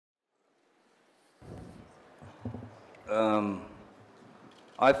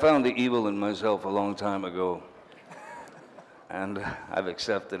I found the evil in myself a long time ago, and I've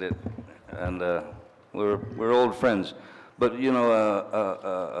accepted it, and we're old friends. But you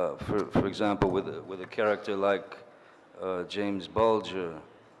know, for example, with a character like James Bulger,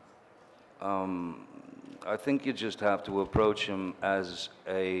 I think you just have to approach him as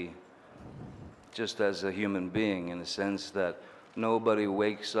just as a human being, in the sense that nobody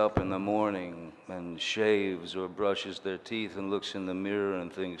wakes up in the morning and shaves or brushes their teeth and looks in the mirror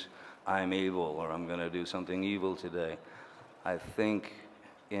and thinks, I'm evil, or I'm going to do something evil today. I think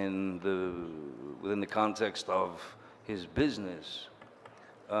within the context of his business,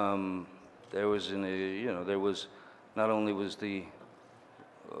 there was not only was the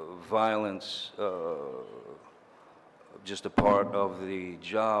violence just a part of the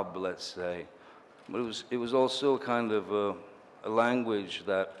job, let's say, but it was also kind of a language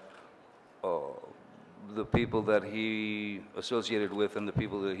that the people that he associated with and the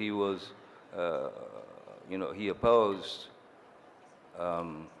people that he was, he opposed,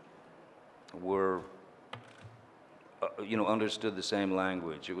 were, understood the same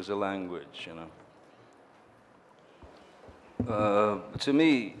language. It was a language, To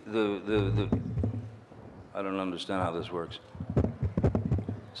me, I don't understand how this works.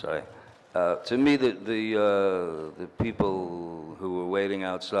 Sorry. To me, the people who were waiting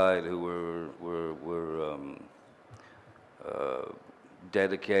outside, who were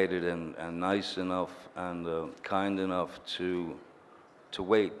dedicated and nice enough and kind enough to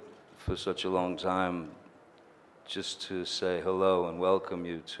wait for such a long time, just to say hello and welcome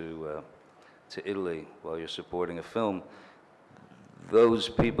you to Italy while you're supporting a film. Those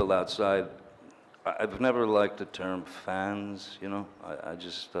people outside, I've never liked the term fans, I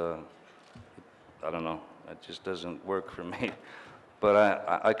just, I don't know, it just doesn't work for me. But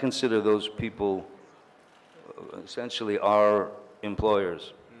I consider those people essentially our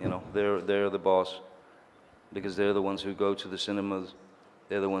employers, they're the boss, because they're the ones who go to the cinemas,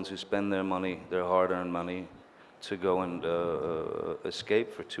 they're the ones who spend their money, their hard-earned money, to go and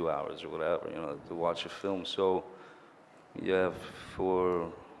escape for 2 hours or whatever, to watch a film. So, yeah,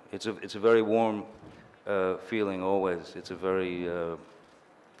 it's a very warm feeling always. It's a very,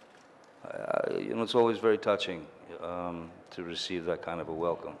 it's always very touching to receive that kind of a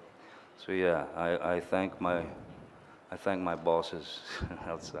welcome. So yeah, I thank my bosses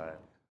outside.